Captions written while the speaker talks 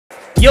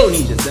Yo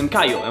ninjas, I'm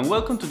Kaio and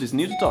welcome to this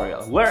new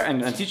tutorial where I'm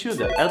gonna teach you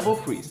the elbow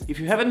freeze.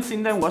 If you haven't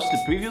seen them, watch the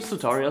previous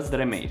tutorials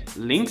that I made.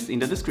 Links in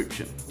the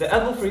description. The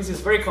elbow freeze is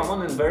very common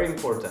and very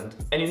important,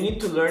 and you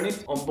need to learn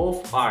it on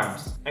both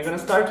arms. I'm gonna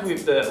start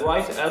with the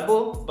right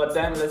elbow, but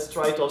then let's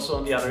try it also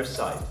on the other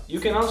side. You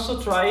can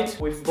also try it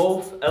with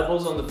both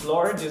elbows on the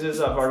floor. This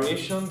is a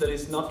variation that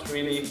is not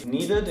really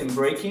needed in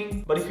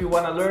breaking, but if you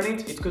wanna learn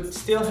it, it could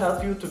still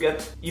help you to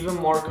get even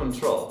more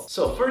control.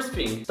 So first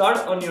thing,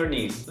 start on your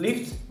knees.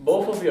 Lift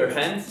both of your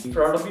hands in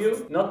front of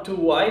you, not too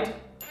wide,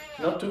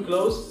 not too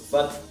close,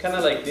 but kind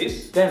of like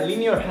this. Then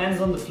lean your hands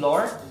on the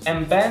floor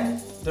and bend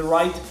the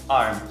right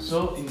arm,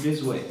 so in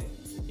this way.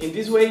 In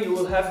this way you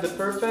will have the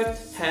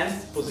perfect hand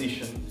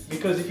position,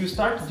 because if you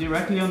start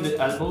directly on the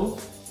elbow,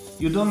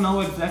 you don't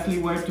know exactly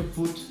where to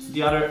put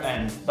the other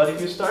end. But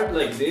if you start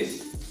like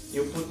this,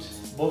 you put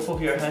both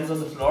of your hands on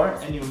the floor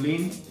and you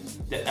lean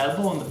the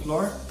elbow on the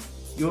floor,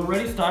 you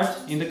already start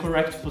in the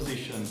correct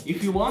position.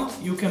 If you want,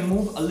 you can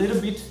move a little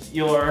bit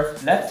your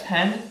left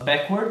hand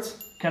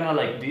backwards, kind of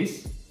like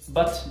this,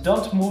 but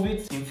don't move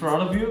it in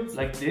front of you,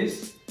 like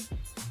this,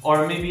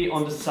 or maybe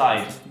on the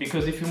side,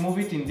 because if you move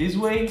it in this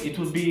way, it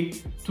will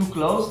be too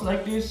close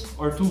like this,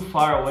 or too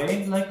far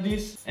away like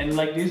this, and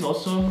like this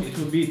also, it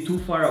will be too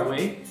far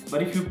away.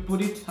 But if you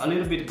put it a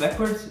little bit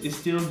backwards, it's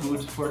still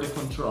good for the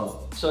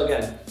control. So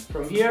again,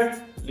 from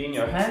here, lean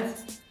your hand,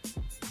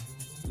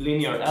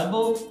 lean your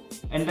elbow,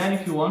 and then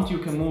if you want, you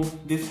can move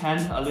this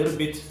hand a little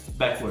bit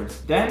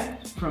backwards. Then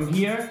from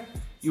here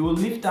you will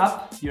lift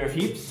up your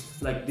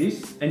hips like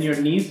this and your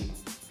knees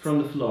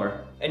from the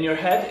floor, and your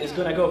head is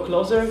gonna go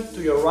closer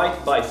to your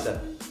right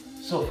bicep.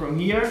 So from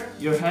here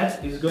your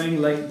head is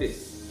going like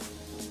this,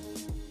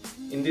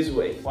 in this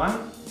way.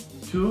 1,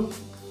 2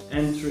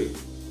 and 3.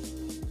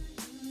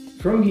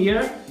 From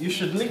here you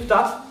should lift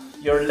up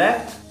your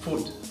left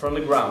foot from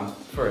the ground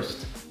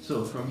first.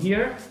 So from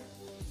here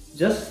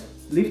just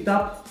lift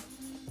up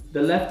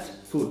the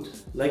left foot,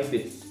 like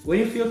this. When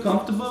you feel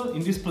comfortable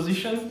in this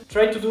position,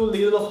 try to do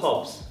little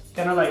hops,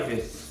 kind of like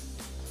this.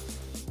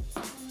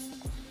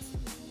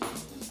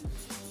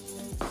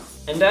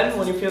 And then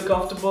when you feel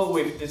comfortable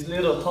with these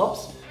little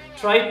hops,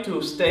 try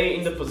to stay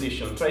in the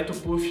position. Try to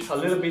push a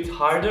little bit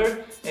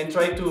harder and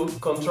try to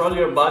control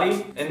your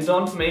body and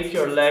don't make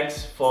your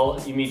legs fall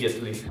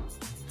immediately.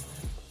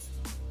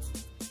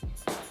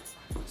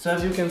 So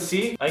as you can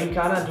see, I'm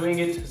kinda doing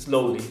it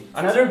slowly.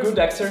 Another good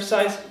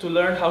exercise to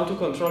learn how to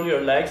control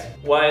your legs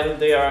while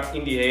they are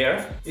in the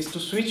air is to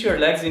switch your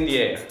legs in the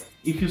air.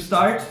 If you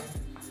start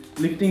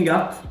lifting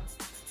up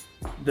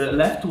the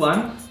left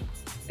one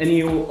and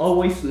you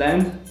always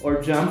land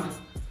or jump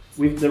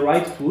with the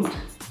right foot,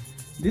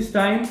 this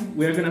time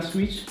we're gonna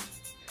switch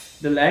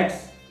the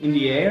legs in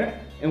the air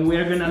and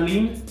we're gonna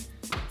lean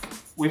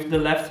with the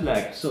left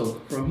leg. So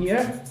from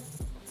here,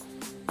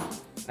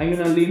 I'm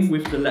gonna lean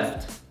with the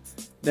left.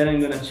 Then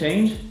I'm gonna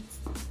change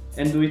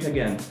and do it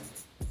again.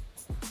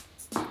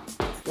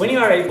 When you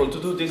are able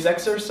to do this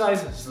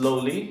exercise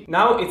slowly,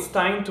 now it's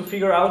time to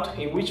figure out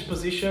in which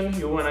position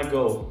you wanna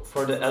go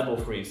for the elbow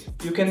freeze.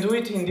 You can do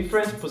it in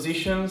different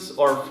positions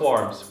or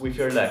forms with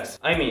your legs.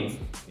 I mean,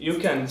 you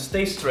can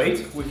stay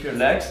straight with your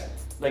legs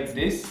like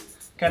this,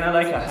 kinda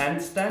like a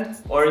handstand,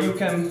 or you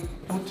can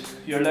put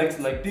your legs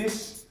like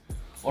this,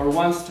 or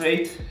one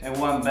straight and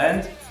one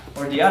bent,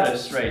 or the other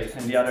straight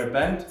and the other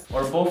bent,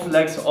 or both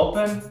legs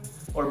open,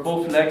 or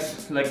both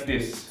legs like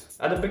this.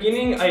 At the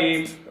beginning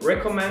I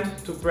recommend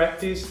to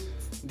practice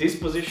this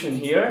position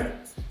here,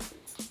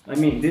 I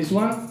mean this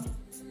one,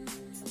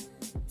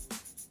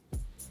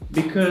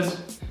 because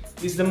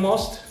it's the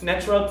most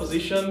natural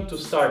position to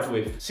start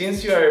with.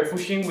 Since you are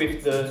pushing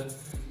with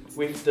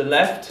the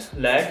left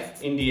leg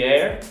in the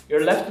air,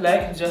 your left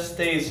leg just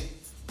stays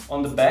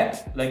on the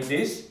back like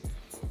this,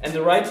 and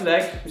the right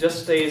leg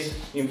just stays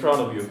in front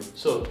of you.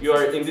 So you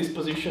are in this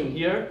position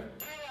here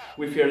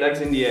with your legs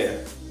in the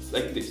air,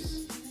 like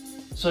this.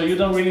 So you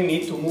don't really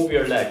need to move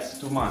your legs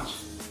too much.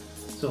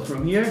 So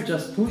from here,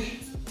 just push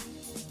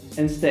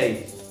and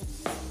stay.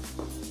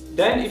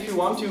 Then if you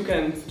want, you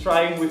can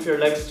try with your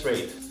legs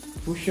straight.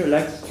 Push your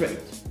legs straight.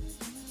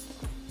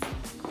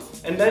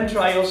 And then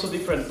try also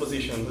different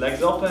positions.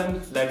 Legs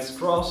open, legs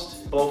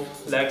crossed, both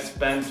legs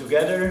bent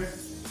together,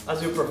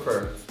 as you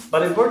prefer. But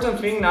the important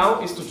thing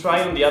now is to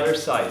try on the other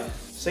side.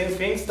 Same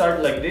thing,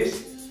 start like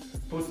this.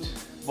 Put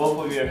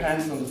both of your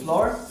hands on the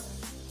floor.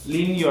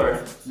 Lean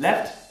your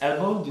left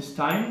elbow this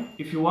time.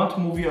 If you want,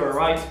 move your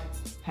right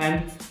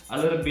hand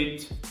a little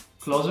bit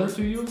closer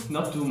to you,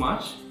 not too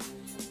much.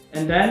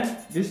 And then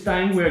this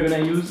time we're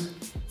gonna use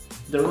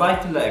the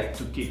right leg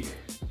to kick.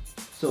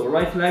 So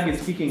right leg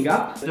is kicking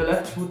up, the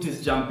left foot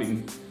is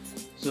jumping.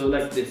 So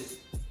like this.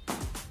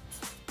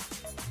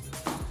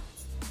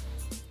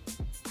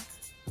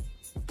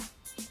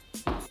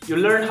 You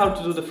learn how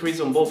to do the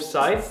freeze on both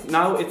sides.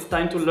 Now it's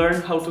time to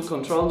learn how to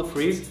control the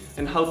freeze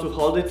and how to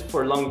hold it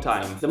for a long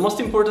time. The most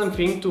important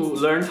thing to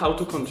learn how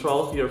to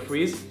control your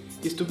freeze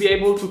is to be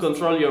able to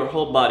control your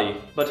whole body.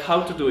 But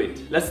how to do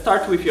it? Let's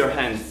start with your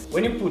hands.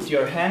 When you put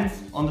your hands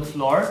on the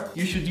floor,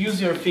 you should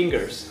use your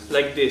fingers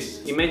like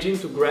this. Imagine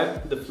to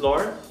grab the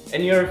floor,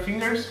 and your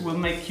fingers will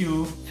make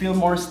you feel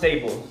more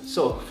stable.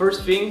 So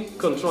first thing,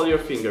 control your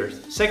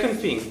fingers. Second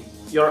thing,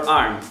 your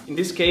arm. In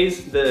this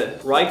case, the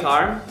right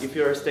arm, if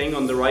you are staying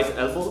on the right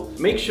elbow.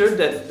 Make sure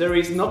that there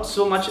is not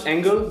so much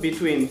angle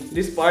between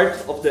this part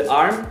of the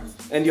arm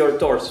and your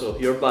torso,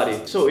 your body.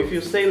 So if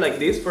you stay like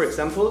this, for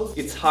example,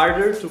 it's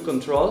harder to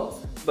control.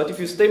 But if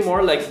you stay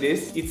more like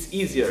this, it's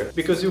easier,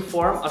 because you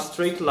form a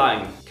straight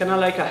line, kinda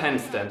like a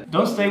handstand.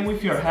 Don't stay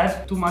with your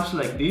head too much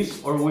like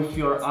this, or with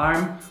your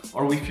arm,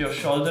 or with your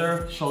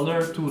shoulder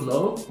too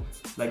low,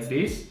 like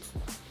this.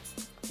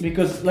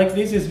 Because like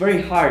this is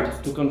very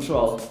hard to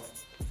control.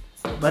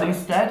 But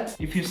instead,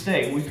 if you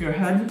stay with your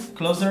hand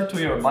closer to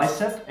your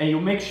bicep and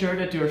you make sure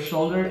that your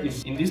shoulder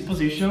is in this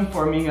position,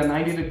 forming a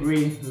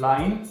 90-degree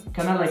line,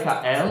 kinda like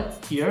a L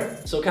here,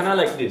 so kinda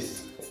like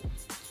this.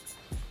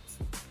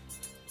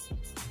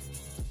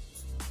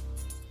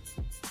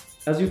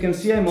 As you can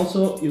see, I'm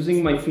also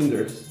using my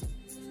fingers.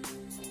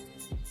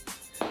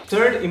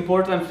 Third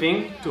important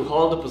thing to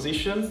hold the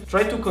position,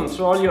 try to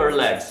control your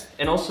legs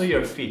and also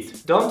your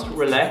feet. Don't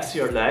relax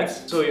your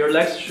legs, so your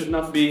legs should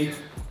not be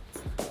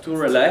too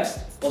relaxed,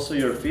 also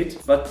your feet,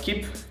 but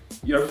keep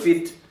your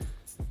feet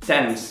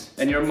tense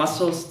and your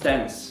muscles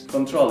tense.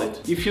 Control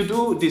it. If you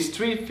do these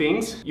three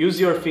things, use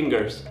your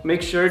fingers.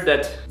 Make sure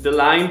that the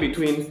line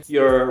between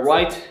your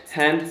right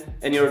hand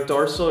and your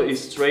torso is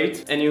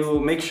straight, and you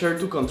make sure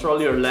to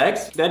control your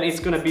legs. Then it's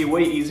gonna be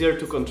way easier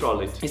to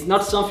control it. It's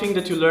not something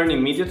that you learn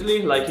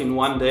immediately, like in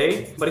one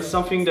day, but it's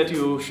something that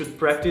you should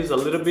practice a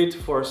little bit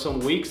for some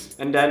weeks,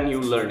 and then you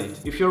learn it.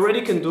 If you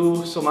already can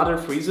do some other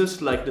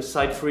freezes, like the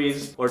side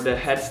freeze or the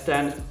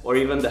headstand or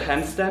even the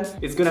handstand,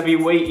 it's gonna be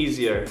way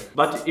easier.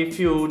 But if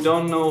you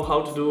don't know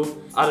how to do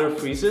other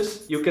freezes,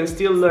 you can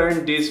still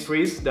learn this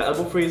freeze, the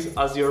elbow freeze,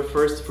 as your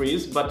first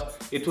freeze, but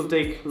it will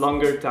take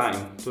longer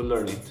time to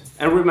learn it.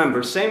 And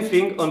remember, same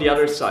thing on the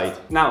other side.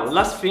 Now,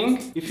 last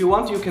thing, if you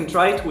want, you can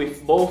try it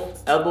with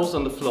both elbows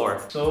on the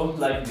floor. So,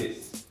 like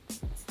this.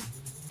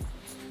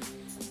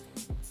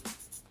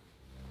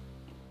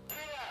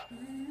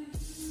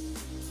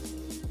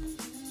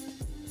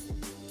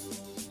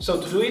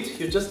 So to do it,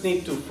 you just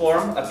need to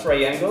form a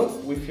triangle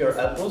with your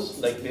elbows,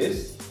 like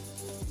this,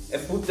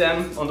 and put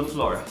them on the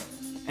floor.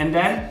 And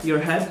then your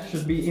head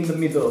should be in the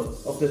middle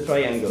of the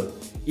triangle.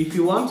 If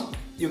you want,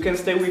 you can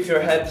stay with your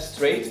head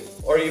straight,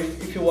 or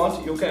if you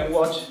want, you can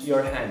watch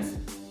your hand,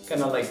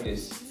 kinda like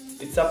this.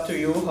 It's up to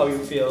you how you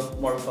feel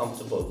more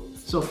comfortable.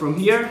 So from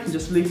here,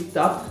 just lift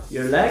up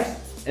your legs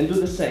and do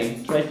the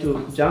same. Try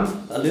to jump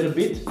a little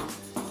bit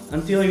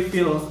until you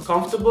feel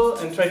comfortable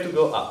and try to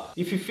go up.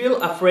 If you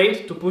feel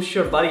afraid to push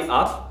your body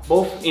up,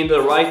 both in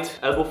the right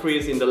elbow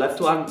freeze, in the left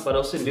one, but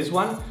also in this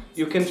one,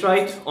 you can try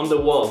it on the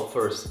wall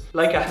first.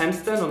 Like a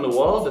handstand on the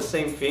wall, the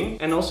same thing,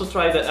 and also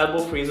try the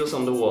elbow freezes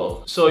on the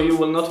wall, so you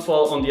will not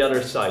fall on the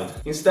other side.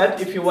 Instead,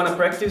 if you want to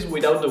practice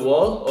without the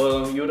wall,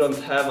 or you don't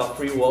have a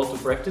free wall to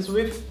practice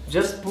with,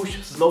 just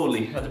push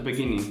slowly at the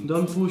beginning.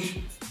 Don't push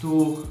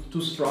too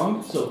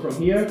strong, so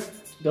from here,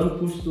 don't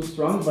push too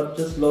strong, but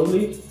just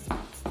slowly,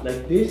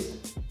 like this,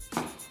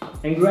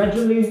 and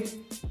gradually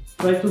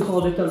try to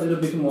hold it a little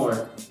bit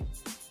more.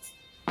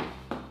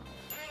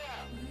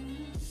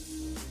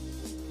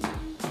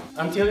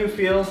 Until you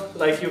feel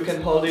like you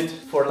can hold it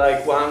for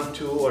like 1,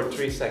 2 or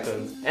 3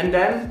 seconds. And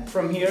then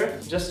from here,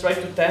 just try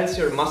to tense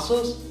your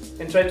muscles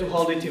and try to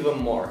hold it even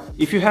more.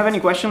 If you have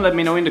any question, let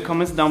me know in the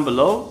comments down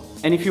below.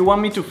 And if you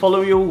want me to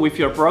follow you with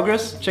your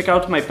progress, check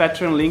out my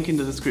Patreon link in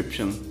the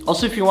description.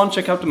 Also, if you want,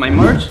 check out my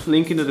merch,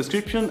 link in the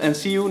description, and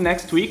see you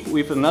next week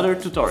with another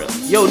tutorial.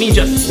 Yo,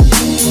 ninjas!